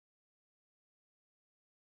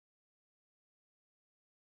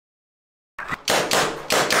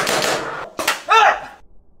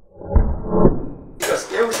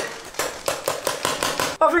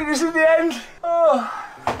this is the end. Oh.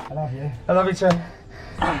 I love you. I love you too.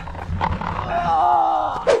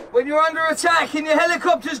 When you're under attack and your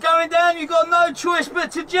helicopter's going down, you've got no choice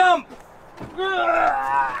but to jump.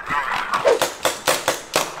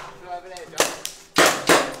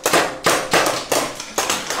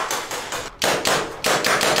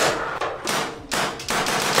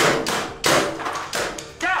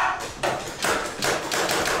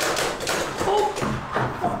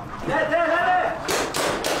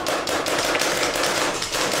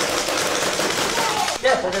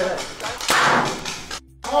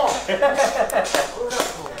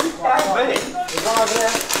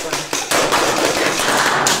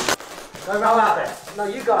 Go out there. No,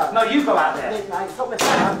 you go out. No, you go out there. Mate, stop messing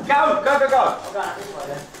around. Go. I'll go out this way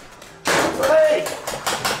then. Hey!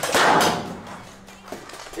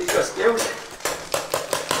 He's got skills.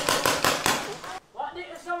 Right, Nick,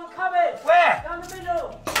 there's someone coming. Where? Down the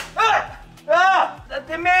middle.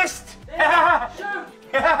 They missed. Shoot.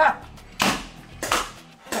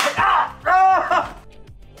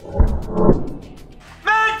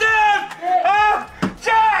 Madam!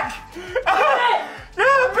 Jack!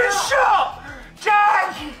 I've been shot!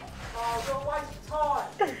 Jack! Oh, what a waste of time.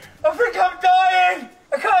 I think I'm dying!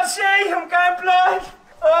 I can't see! I'm going blind!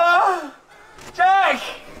 Oh! Jack!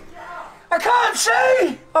 I can't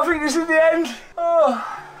see! I think this is the end. Oh!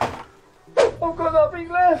 I've got nothing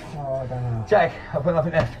left. Oh, I don't know. Jack, I've got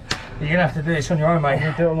nothing left. You're gonna have to do this on your own, mate. I'm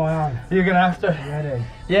gonna do it on my own. You're gonna have to. You ready?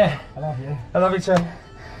 Yeah. I love you. I love you too.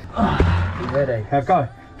 You ready? Now go.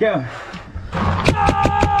 Get on.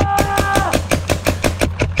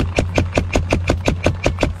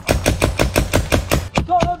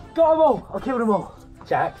 Got them all. I killed them all.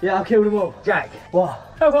 Jack? Yeah, I killed them all. Jack?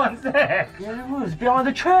 What? No one's there. Yeah, there was. Behind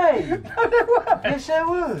the tree. No, there weren't. Yes, there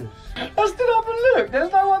was. I stood up and looked.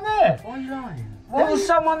 There's no one there. Why are you lying? There was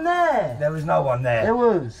someone there. There was no one there. There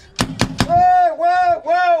was.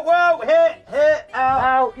 Whoa. Hit, out.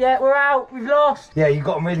 Out, yeah, we're out. We've lost. Yeah, you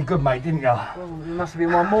got them really good, mate, didn't you? Well, there must have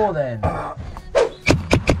been one more then.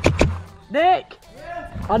 Nick!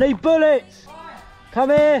 Yeah? I need bullets. Come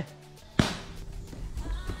here.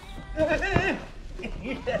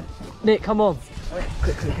 Nick, come on.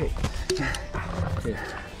 Quick. Here.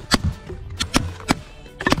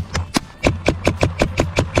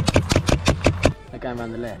 They're going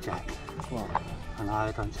round the left. Jack. What? I know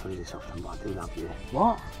I don't tell you this often, but I do love you.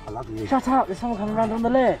 What? I love you. Shut up, there's someone coming round on the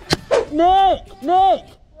left. Nick!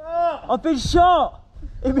 What? I've been shot!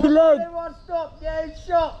 In my leg! Everyone stop, getting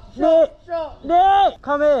shot! Nick!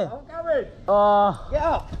 Come here! I'm coming! Oh, Get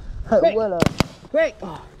up! Quick! well, Quick!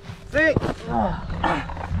 Quick!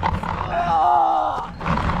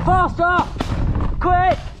 faster!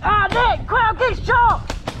 Quick! Nick! Quick, I'm getting shot!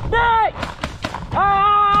 Nick!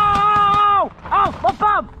 Oh! Oh, my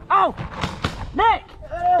bum! Oh! Nick!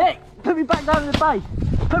 Nick, put me back down in the bay.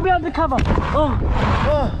 Put me under cover.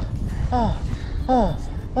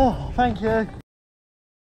 Oh, thank you.